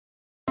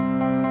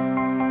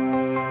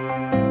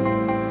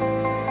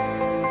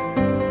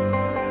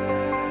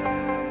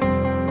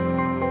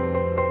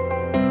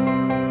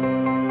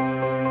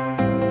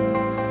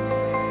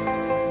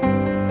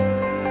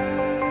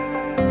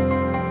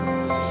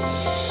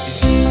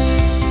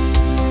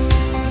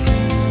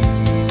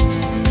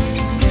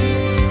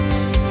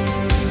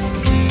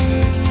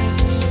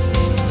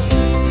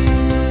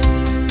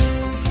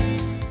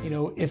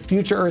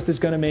future Earth is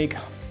going to make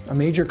a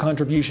major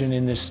contribution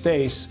in this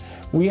space,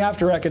 we have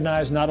to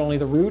recognize not only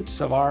the roots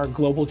of our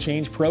global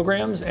change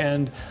programs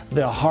and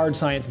the hard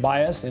science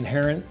bias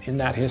inherent in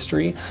that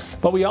history,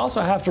 but we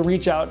also have to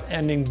reach out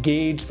and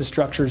engage the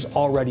structures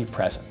already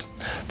present.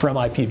 From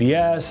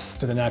IPBS,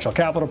 to the Natural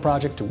Capital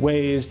Project, to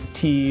WAVES, to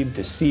TEEB,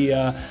 to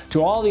SIA,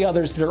 to all the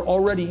others that are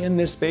already in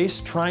this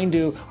space trying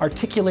to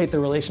articulate the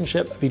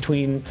relationship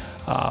between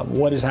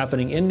what is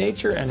happening in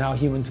nature and how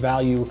humans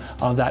value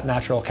that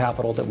natural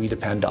capital that we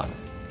depend on.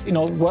 You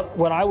know,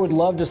 what I would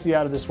love to see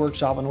out of this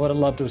workshop and what I'd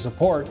love to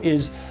support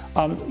is,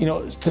 you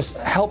know, to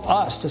help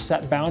us to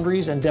set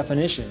boundaries and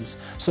definitions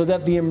so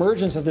that the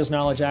emergence of this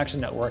knowledge action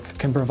network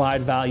can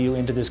provide value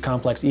into this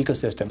complex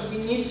ecosystem.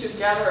 We need to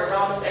gather a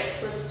round of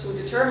experts to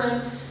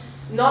determine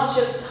not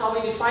just how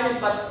we define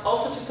it, but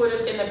also to put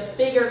it in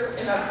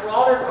a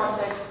broader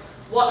context.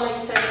 What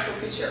makes sense for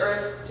future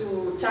Earth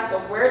to tackle?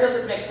 Where does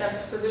it make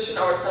sense to position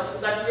ourselves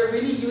so that we're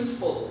really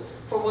useful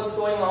for what's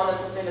going on in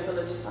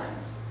sustainability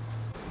science?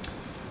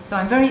 So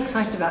I'm very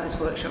excited about this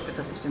workshop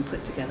because it's been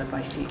put together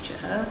by Future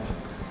Earth,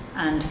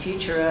 and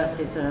Future Earth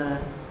is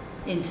an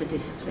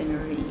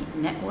interdisciplinary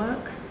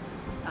network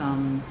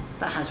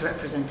that has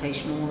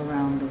representation all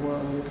around the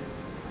world,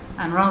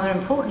 and rather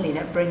importantly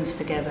that brings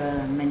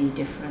together many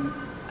different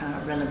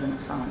relevant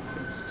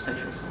sciences: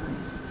 social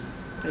science,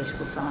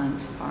 political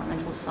science,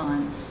 environmental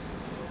science,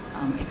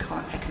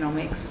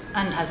 economics,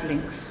 and has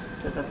links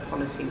to the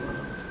policy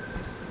world.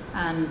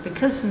 And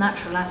because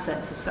natural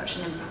assets is such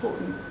an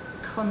important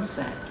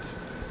concept,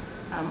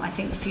 I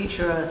think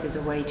Future Earth is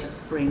a way to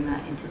bring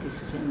that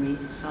interdisciplinary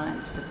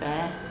science to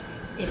bear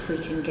if we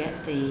can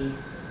get the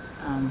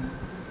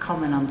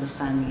common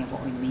understanding of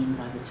what we mean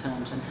by the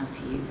terms and how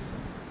to use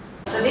them.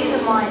 So these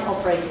are my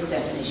operating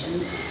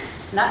definitions.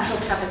 Natural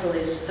capital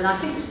is, and I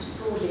think it's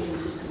broadly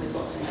consistent with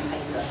what's in the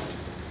paper,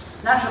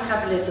 natural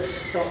capital is the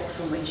stock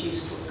from which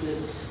useful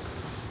goods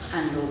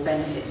and or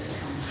benefits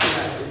can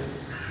flow.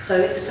 So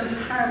it's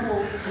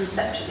comparable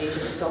conceptually to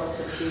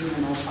stocks of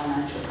human or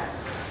financial capital.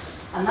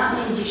 And that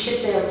means you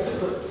should be able to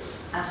put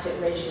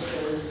asset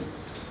registers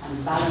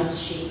and balance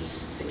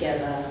sheets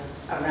together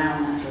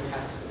around natural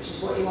capital, which is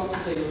what you want to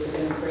do if we're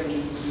going to bring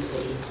it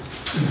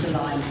into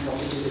line with what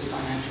we do with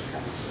financial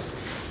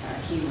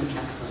capital, human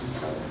capital and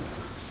so on.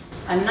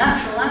 And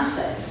natural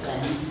assets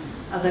then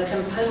are the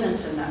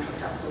components of natural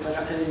capital that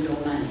are owned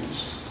or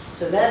managed.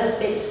 So they're the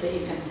bits that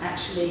you can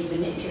actually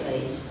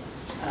manipulate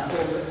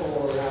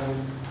or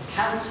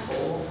account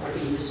for or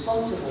be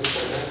responsible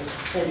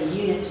for. They're the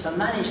units for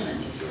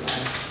management, if you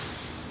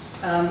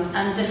like.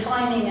 And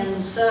defining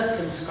and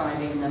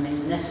circumscribing them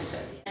is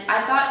necessary.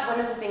 I thought one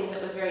of the things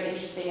that was very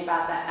interesting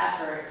about that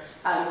effort,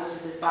 which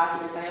is this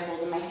document that I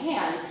hold in my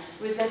hand,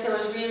 was that there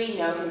was really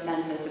no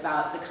consensus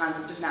about the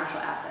concept of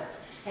natural assets.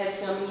 It has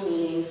so many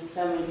meanings,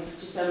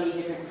 to so many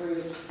different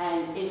groups,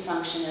 and in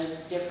function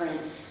of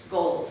different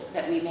goals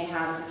that we may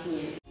have as a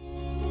community.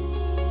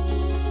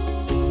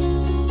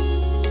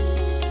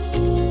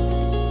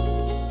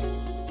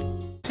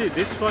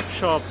 This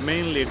workshop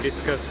mainly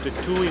discussed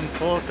two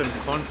important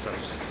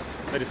concepts,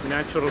 that is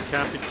natural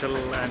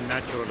capital and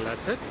natural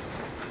assets.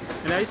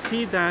 And I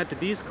see that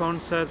these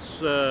concepts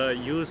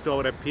used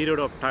over a period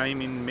of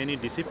time in many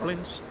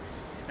disciplines,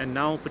 and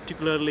now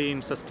particularly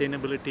in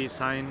sustainability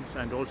science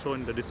and also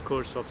in the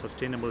discourse of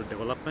sustainable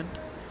development.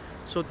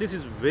 So this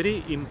is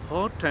very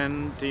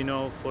important, you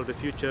know, for the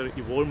future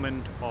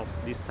evolvement of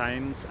the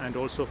science and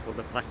also for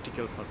the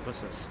practical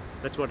purposes.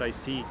 That's what I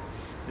see.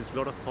 There's a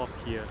lot of hope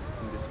here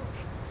in this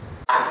workshop.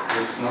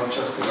 It's not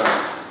just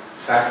about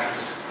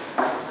facts,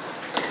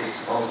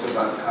 it's also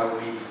about how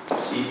we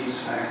see these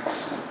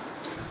facts.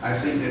 I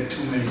think there are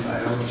too many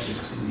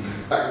biologists in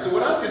here. So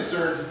what I'm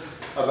concerned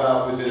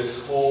about with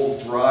this whole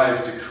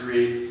drive to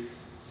create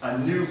a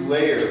new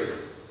layer,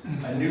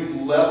 a new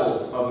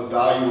level of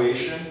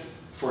evaluation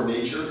for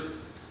nature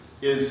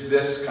is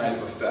this kind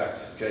of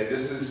effect. Okay?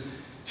 This is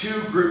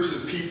two groups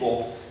of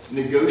people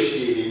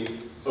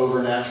negotiating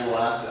over natural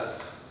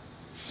assets.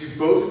 Do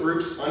both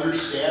groups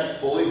understand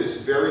fully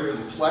this very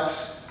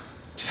complex,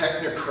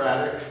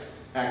 technocratic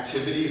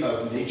activity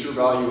of nature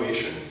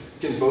valuation?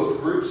 Can both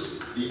groups,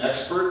 the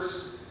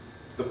experts,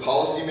 the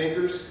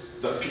policymakers,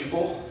 the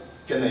people,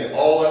 can they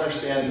all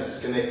understand this?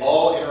 Can they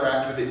all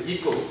interact with it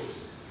equally?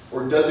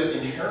 Or does it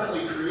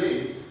inherently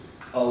create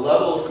a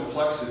level of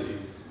complexity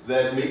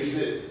that makes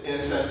it, in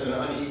a sense, an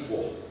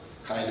unequal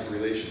kind of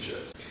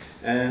relationship?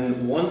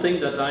 And one thing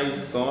that I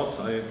thought,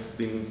 I've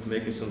been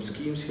making some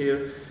schemes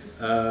here,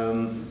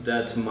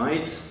 that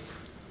might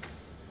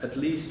at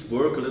least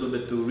work a little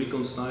bit to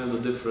reconcile the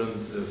different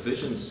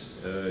visions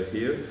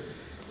here,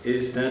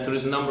 is that there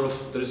is a number of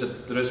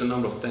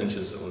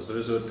tension zones. There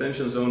is a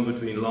tension zone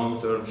between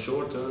long-term,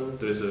 short-term.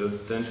 There is a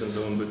tension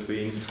zone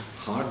between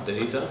hard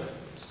data,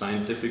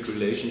 scientific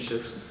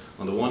relationships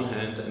on the one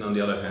hand, and on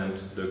the other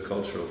hand, the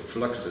cultural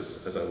fluxes,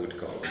 as I would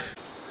call it.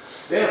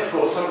 Then, of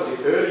course, some of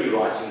the early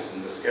writings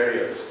in this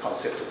area, this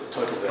concept of the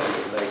total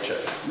value of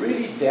nature,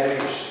 really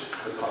damaged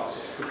the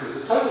concept, because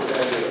the total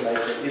value of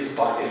nature is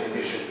by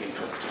definition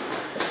infinite.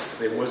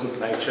 there wasn't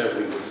nature,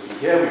 we wouldn't be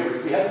here, we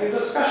would be having a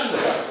discussion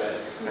about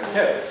that.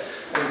 Okay.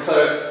 And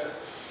so,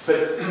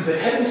 but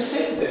having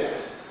said that,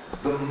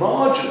 the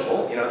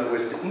marginal, in other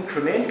words, the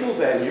incremental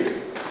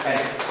value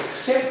and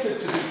accepted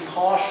to be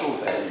partial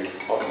value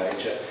of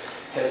nature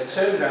has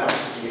turned out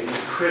to be an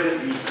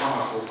incredibly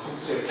powerful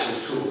conceptual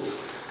tool,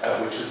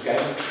 which has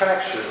gained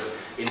traction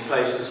in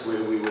places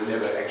where we were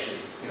never actually,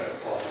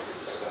 part of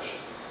the discussion.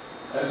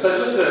 And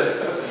so just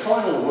a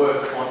final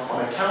work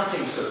on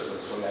accounting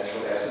systems for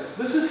natural assets.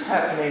 This is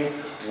happening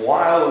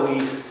while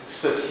we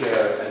sit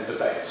here and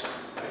debate.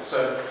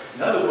 So,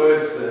 in other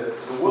words, the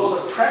world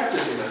of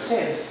practice, in a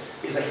sense,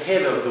 is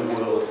ahead of the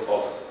world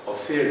of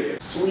theory.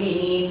 We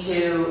need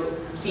to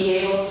be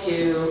able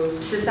to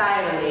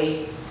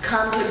societally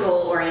come to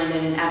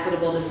goal-oriented and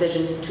equitable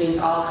decisions between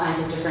all kinds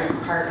of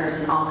different partners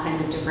and all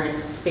kinds of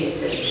different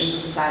spaces and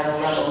societal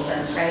levels,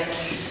 right?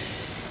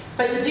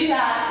 But to do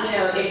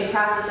that, it's a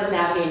process of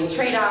navigating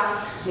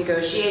trade-offs,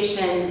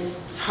 negotiations,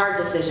 hard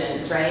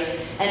decisions, right?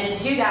 And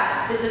to do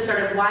that, this is sort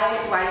of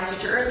why does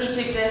Future Earth need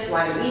to exist?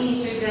 Why do we need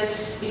to exist?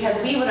 Because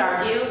we would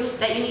argue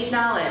that you need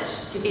knowledge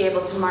to be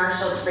able to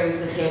marshal, to bring to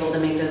the table to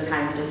make those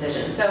kinds of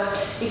decisions. So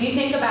if you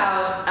think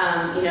about,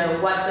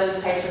 what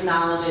those types of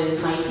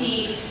knowledges might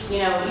be, you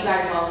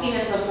guys have all seen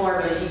this before,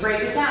 but if you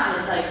break it down,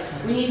 it's like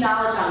we need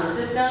knowledge on the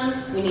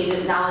system, we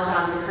need knowledge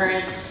on the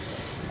current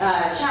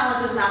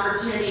challenges and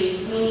opportunities.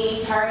 We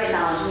need target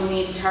knowledge. We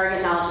need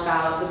target knowledge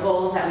about the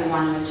goals that we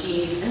want to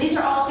achieve. And these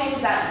are all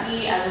things that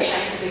we as a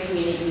scientific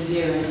community can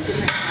do, and it's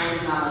different kinds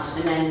of knowledge.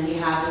 And then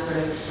you have the sort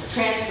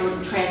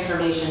of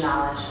transformation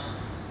knowledge,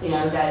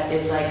 that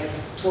is like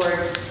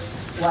towards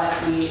what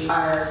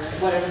are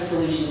the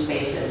solution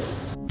spaces.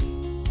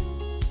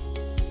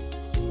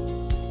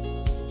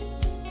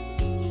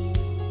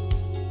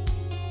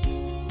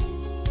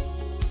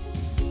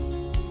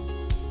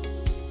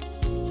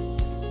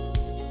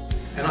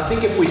 And I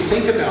think if we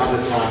think about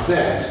it like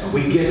that,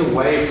 we get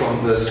away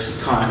from this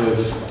kind of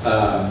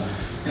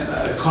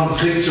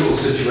conflictual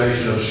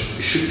situation of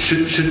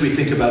should we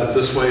think about it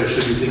this way or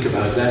should we think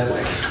about it that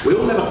way. We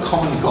all have a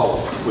common goal,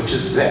 which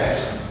is that,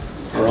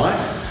 all right?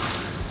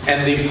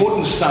 And the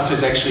important stuff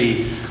is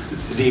actually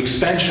the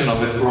expansion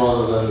of it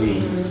rather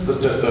than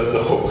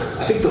the hook.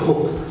 I think the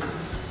hook,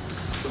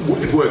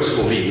 it works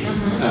for me.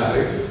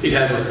 It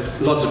has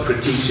lots of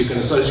critiques you can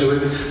associate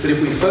with it, but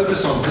if we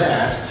focus on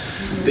that,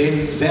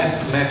 then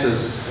that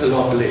matters a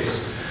lot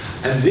less.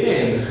 And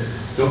then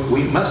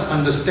we must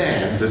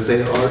understand that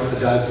there are a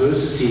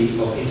diversity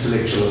of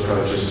intellectual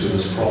approaches to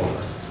this problem.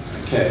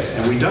 Okay,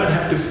 and we don't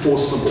have to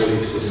force them all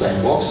into the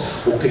same box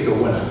or pick a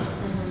winner.